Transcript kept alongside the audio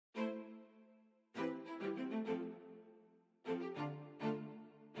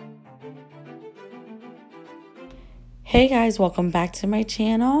Hey guys, welcome back to my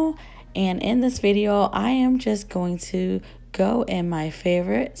channel, and in this video I am just going to go in my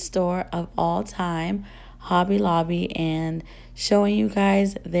favorite store of all time, Hobby Lobby, and showing you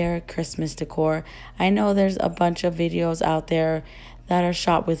guys their Christmas decor. I know there's a bunch of videos out there that are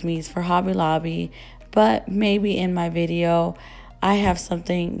shop with me's for Hobby Lobby, but maybe in my video I have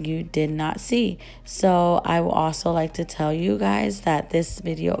something you did not see. So I will also like to tell you guys that this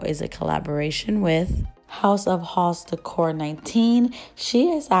video is a collaboration with House of Halls Decor 19. She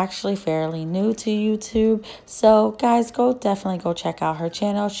is actually fairly new to YouTube, so guys, definitely go check out her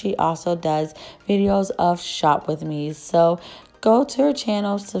channel. She also does videos of shop with me, so go to her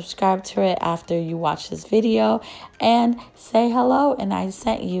channel, subscribe to it after you watch this video, and say hello and I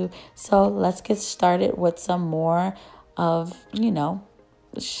sent you. So let's get started with some more of,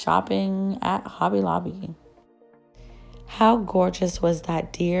 shopping at Hobby Lobby. How gorgeous was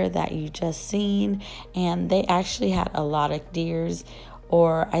that deer that you just seen? And they actually had a lot of deers,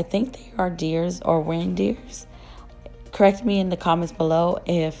 or I think they are deers or reindeers. Correct me in the comments below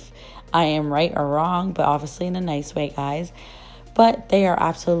if I am right or wrong, but obviously in a nice way, guys. But they are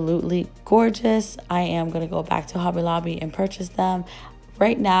absolutely gorgeous. I am going to go back to Hobby Lobby and purchase them.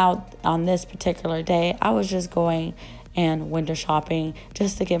 Right now, on this particular day, I was just going and window shopping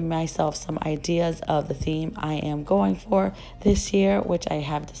just to give myself some ideas of the theme I am going for this year, which I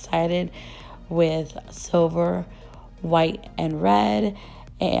have decided with silver, white, and red,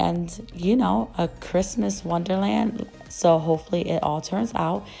 and a Christmas wonderland. So hopefully it all turns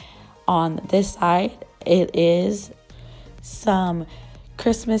out. On this side, it is some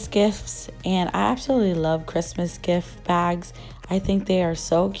Christmas gifts, and I absolutely love Christmas gift bags. I think they are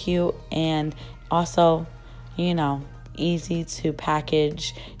so cute, and also easy to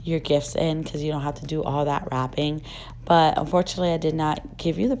package your gifts in because you don't have to do all that wrapping. But unfortunately, I did not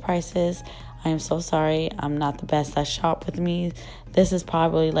give you the prices. I am so sorry. I'm not the best at shop with me. This is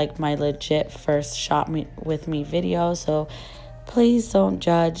probably like my legit first shop with me video, so please don't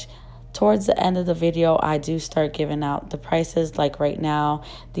judge. Towards the end of the video, I do start giving out the prices. Like right now,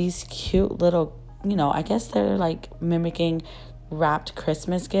 these cute little, I guess they're like mimicking wrapped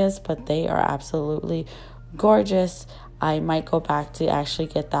Christmas gifts, but they are absolutely gorgeous. I might go back to actually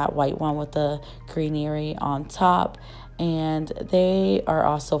get that white one with the greenery on top, and they are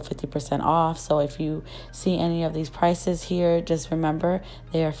also 50% off. So if you see any of these prices here, just remember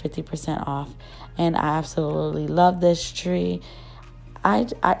they are 50% off. And I absolutely love this tree. I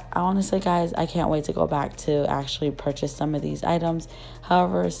honestly, guys, I can't wait to go back to actually purchase some of these items.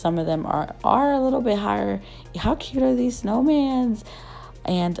 However, some of them are a little bit higher. How cute are these snowmans?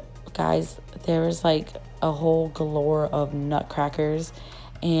 And guys, there is like a whole galore of nutcrackers,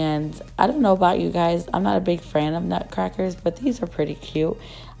 and I don't know about you guys, I'm not a big fan of nutcrackers, but these are pretty cute.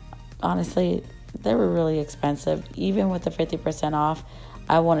 Honestly, they were really expensive. Even with the 50% off,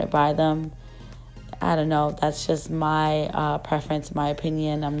 I wouldn't buy them. I don't know, that's just my preference, my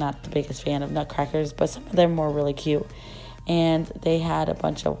opinion. I'm not the biggest fan of nutcrackers, but some of them were really cute. And they had a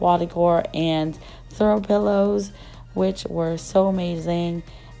bunch of wall decor and throw pillows, which were so amazing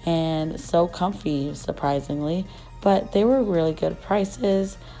and so comfy, surprisingly. But they were really good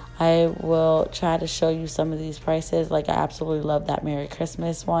prices. I will try to show you some of these prices. Like, I absolutely love that Merry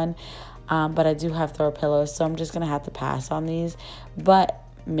Christmas one, but I do have throw pillows, so I'm just gonna have to pass on these. But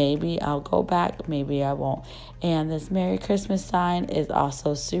maybe I'll go back, maybe I won't. And this Merry Christmas sign is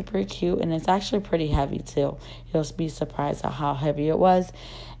also super cute, and it's actually pretty heavy too. You'll be surprised at how heavy it was.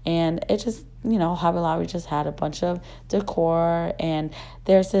 And it just, Hobby Lobby just had a bunch of decor, and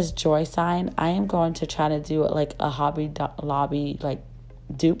there's this joy sign. I am going to try to do it like a Hobby Lobby like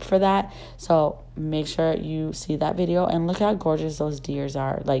dupe for that. So make sure you see that video, and look how gorgeous those deers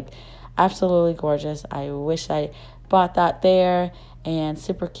are. Like, absolutely gorgeous. I wish I bought that there. And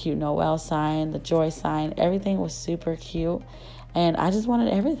super cute Noel sign, the joy sign, everything was super cute, and I just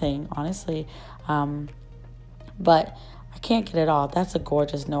wanted everything, honestly. But I can't get it all. That's a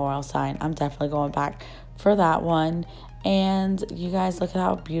gorgeous Noel sign. I'm definitely going back for that one. And you guys, look at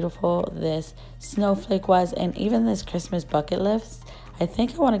how beautiful this snowflake was, and even this Christmas bucket list. I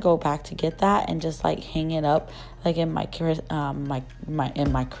think I want to go back to get that and just like hang it up like in my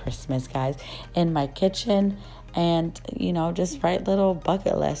Christmas, guys, in my kitchen. And just write little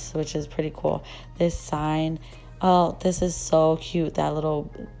bucket lists, which is pretty cool. This sign, oh, this is so cute. That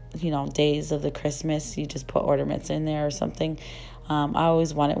little days of the Christmas, you just put ornaments in there or something. I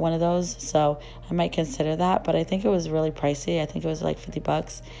always wanted one of those, so I might consider that, but I think it was really pricey. I think it was like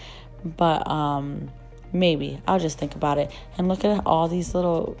 $50, but maybe I'll just think about it. And look at all these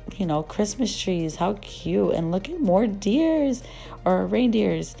little Christmas trees, how cute. And look at more deers or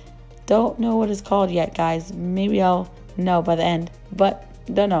reindeers. Don't know what it's called yet, guys. Maybe I'll know by the end, but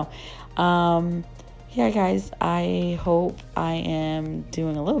don't know. Yeah, guys, I hope I am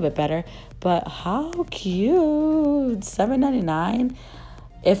doing a little bit better. But how cute, $7.99.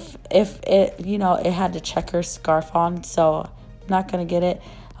 If it, you know, it had the checker scarf on, so I'm not gonna get it.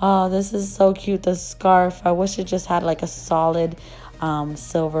 Oh, this is so cute, the scarf. I wish it just had like a solid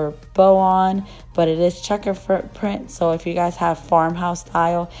silver bow on, but it is checker print. So if you guys have farmhouse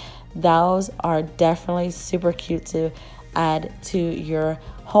style, those are definitely super cute to add to your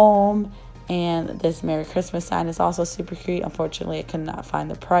home. And this Merry Christmas sign is also super cute. Unfortunately, I could not find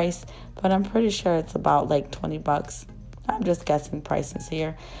the price, but I'm pretty sure it's about like 20 bucks. I'm just guessing prices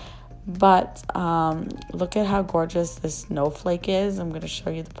here. But look at how gorgeous this snowflake is. I'm going to show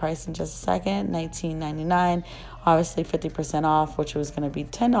you the price in just a second. $19.99. Obviously 50% off, which was going to be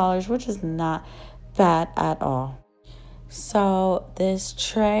 $10, which is not bad at all. So this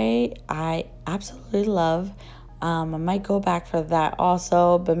tray I absolutely love. I might go back for that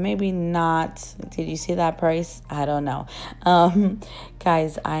also, but maybe not. Did you see that price? I don't know.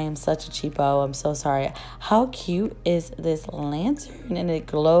 Guys, I am such a cheapo. I'm so sorry. How cute is this lantern? And it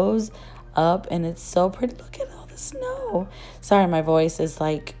glows up and it's so pretty. Look at all the snow. Sorry, my voice is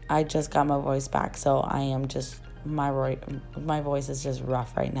like, I just got my voice back. So I am just, my voice is just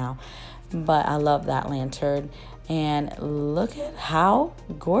rough right now. But I love that lantern. And look at how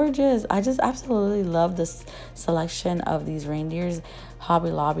gorgeous. I just absolutely love this selection of these reindeers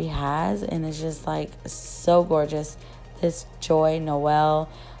Hobby Lobby has. And it's just like so gorgeous. This Joy Noel,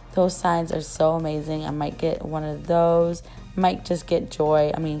 those signs are so amazing. I might get one of those. Might just get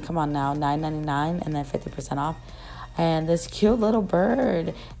Joy. I mean, come on now, $9.99 and then 50% off. And this cute little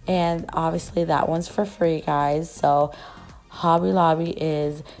bird. And obviously that one's for free, guys. So Hobby Lobby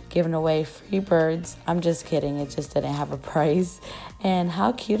is giving away free birds. I'm just kidding. It just didn't have a price. And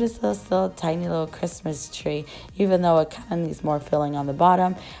how cute is this little tiny little Christmas tree, even though it kind of needs more filling on the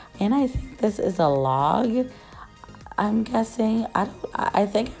bottom. And I think this is a log. I'm guessing. I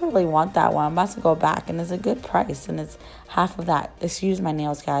think I really want that one. I'm about to go back, and it's a good price, and it's half of that. Excuse my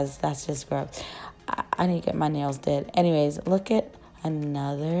nails, guys. That's just gross. I need to get my nails did. Anyways, look at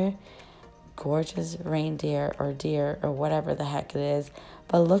another gorgeous reindeer or deer or whatever the heck it is,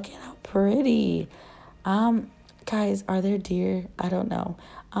 but look at how pretty. Guys, are there deer? I don't know.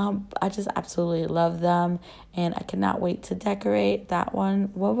 I just absolutely love them, and I cannot wait to decorate that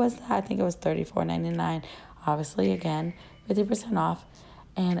one. What was that? I think it was $34.99. Obviously, again, 50% off,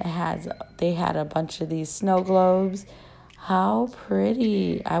 and they had a bunch of these snow globes. How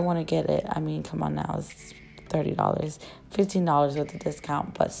pretty. I want to get it. I mean, come on now, it's $30, $15 with the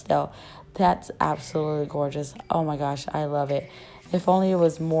discount, but still, that's absolutely gorgeous. Oh my gosh, I love it. If only it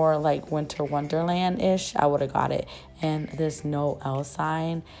was more like Winter Wonderland-ish, I would have got it. And this Noel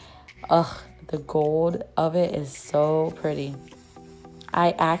sign, ugh, the gold of it is so pretty.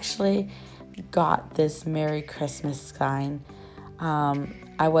 I actually got this Merry Christmas sign.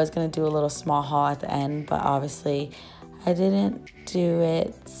 I was going to do a little small haul at the end, but obviously I didn't do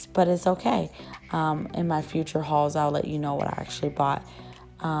it, but it's okay. In my future hauls, I'll let you know what I actually bought.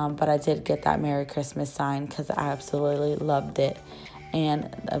 But I did get that Merry Christmas sign because I absolutely loved it.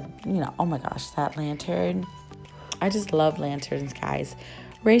 And, you know, oh my gosh, that lantern. I just love lanterns, guys.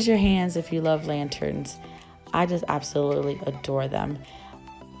 Raise your hands if you love lanterns. I just absolutely adore them.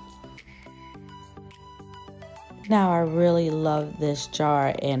 Now, I really love this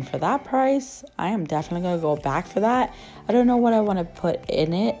jar, and for that price, I am definitely going to go back for that. I don't know what I want to put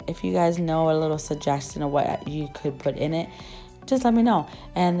in it. If you guys know a little suggestion of what you could put in it, just let me know.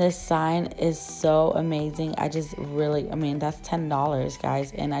 And this sign is so amazing. I mean, that's $10,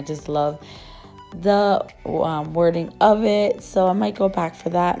 guys, and I just love the wording of it. So I might go back for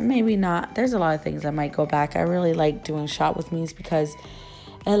that. Maybe not. There's a lot of things I might go back. I really like doing shop with me's because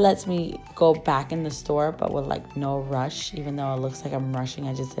it lets me go back in the store, but with like no rush. Even though it looks like I'm rushing,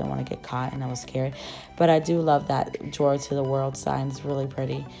 I just didn't want to get caught and I was scared. But I do love that Joy to the World sign. It's really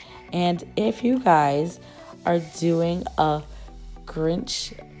pretty. And if you guys are doing a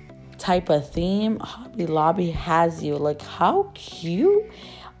Grinch type of theme, Hobby Lobby has you. Like, how cute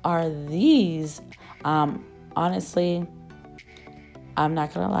are these? Honestly, I'm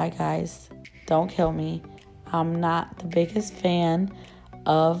not gonna lie, guys. Don't kill me. I'm not the biggest fan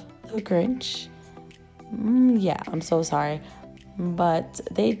of the Grinch. Yeah, I'm so sorry, but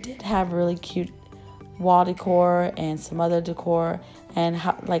they did have really cute wall decor and some other decor. And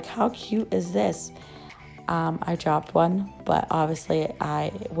how cute is this? I dropped one, but obviously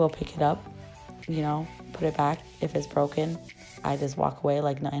I will pick it up, you know, put it back. If it's broken, I just walk away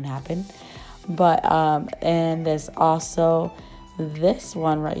like nothing happened. But and this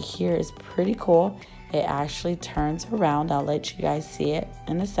one right here is pretty cool. It actually turns around. I'll let you guys see it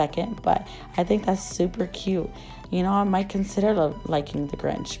in a second, but I think that's super cute. You know, I might consider liking the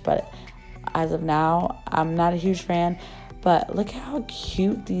Grinch, but as of now, I'm not a huge fan. But look how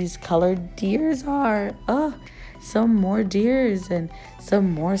cute these colored deers are. Oh, some more deers and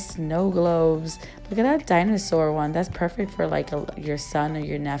some more snow globes. Look at that dinosaur one. That's perfect for like your son or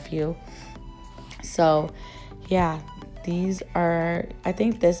your nephew. So yeah, these are, I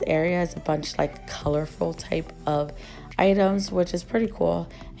think this area is a bunch like colorful type of items, which is pretty cool.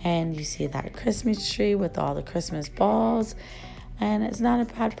 And you see that Christmas tree with all the Christmas balls, and it's not a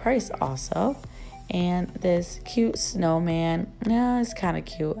bad price also. And this cute snowman, yeah, it's kind of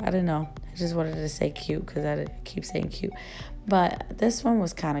cute. I don't know, I just wanted to say cute because I keep saying cute, but this one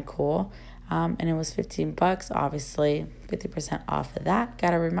was kind of cool. And it was 15 bucks, obviously 50% off of that.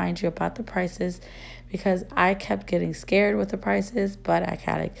 Gotta remind you about the prices because I kept getting scared with the prices, but I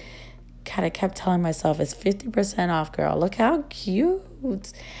kind of kept telling myself it's 50% off, girl. Look how cute.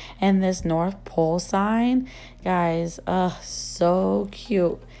 And this North Pole sign, guys, so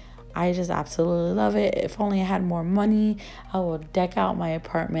cute. I just absolutely love it. If only I had more money, I would deck out my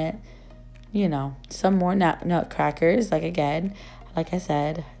apartment. You know, some more nutcrackers. Like I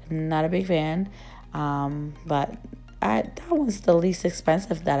said, I'm not a big fan. But that one's the least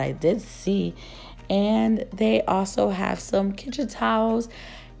expensive that I did see. And they also have some kitchen towels.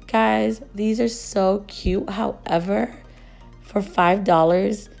 Guys, these are so cute. However, for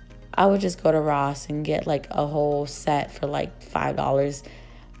 $5, I would just go to Ross and get like a whole set for like $5.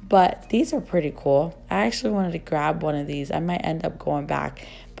 But these are pretty cool. I actually wanted to grab one of these. I might end up going back,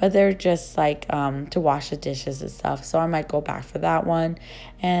 but they're just like to wash the dishes and stuff. So I might go back for that one.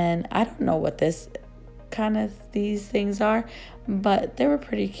 And I don't know what these things are, but they were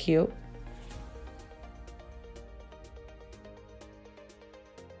pretty cute.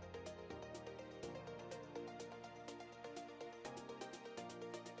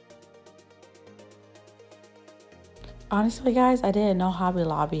 Honestly, guys, I didn't know Hobby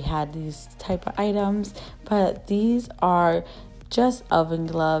Lobby had these type of items, but these are just oven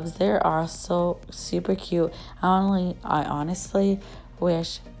gloves. They are so super cute. I honestly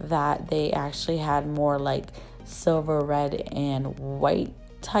wish that they actually had more like silver, red, and white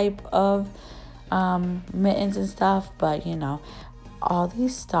type of mittens and stuff, but you know, all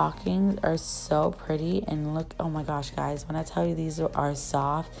these stockings are so pretty. And look, oh my gosh, guys, when I tell you these are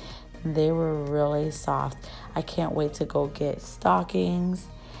soft, they were really soft. I can't wait to go get stockings.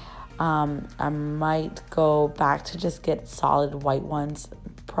 I might go back to just get solid white ones.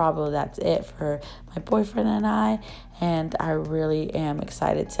 Probably that's it for my boyfriend and I. And I really am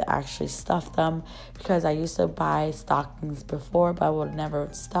excited to actually stuff them because I used to buy stockings before, but I would never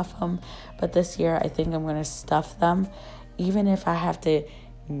stuff them. But this year, I think I'm going to stuff them, even if I have to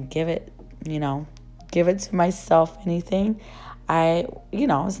give it, give it to myself, anything. It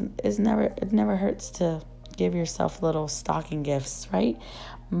never hurts to give yourself little stocking gifts, right?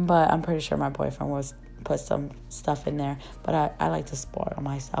 But I'm pretty sure my boyfriend was put some stuff in there, but I like to spoil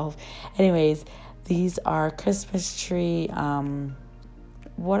myself. Anyways, these are Christmas tree.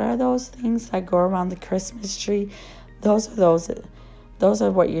 What are those things that go around the Christmas tree? Those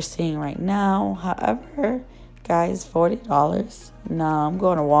are what you're seeing right now. However, guys, $40. No, I'm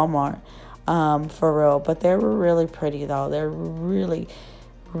going to Walmart. For real. But they were really pretty though. They're really,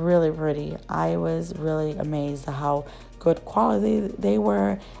 really pretty. I was really amazed at how good quality they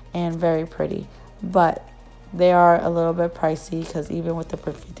were and very pretty. But they are a little bit pricey because even with the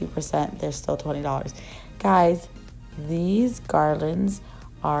 50%, they're still $20. Guys, these garlands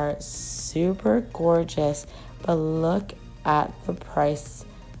are super gorgeous, but look at the price.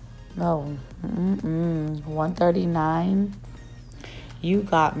 No, $139. You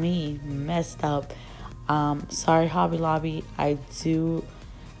got me messed up. Sorry, Hobby Lobby. I do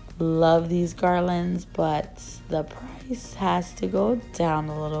love these garlands, but the price has to go down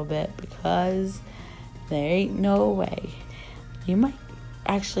a little bit because there ain't no way. You might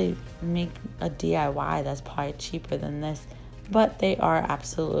actually make a DIY that's probably cheaper than this, but they are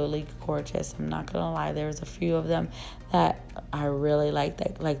absolutely gorgeous. I'm not gonna lie, there's a few of them that I really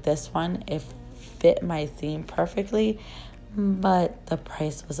liked. Like this one, it fit my theme perfectly, but the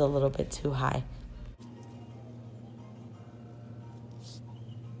price was a little bit too high.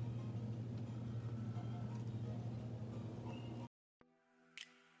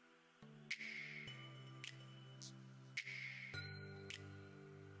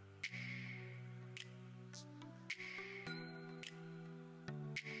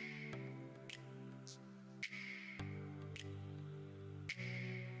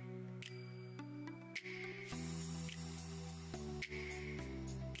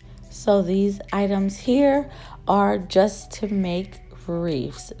 So these items here are just to make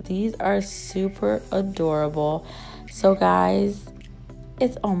wreaths. These are super adorable. So guys,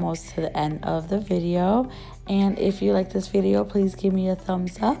 it's almost to the end of the video, and if you like this video, please give me a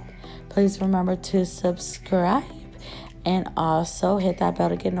thumbs up. Please remember to subscribe and also hit that bell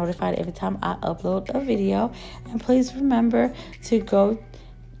to get notified every time I upload a video. And please remember to go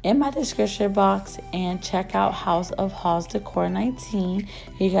in my description box and check out House of Halls Decor 19.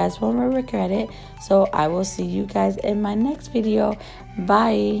 You guys won't regret it. So I will see you guys in my next video.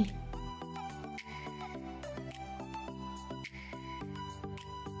 Bye.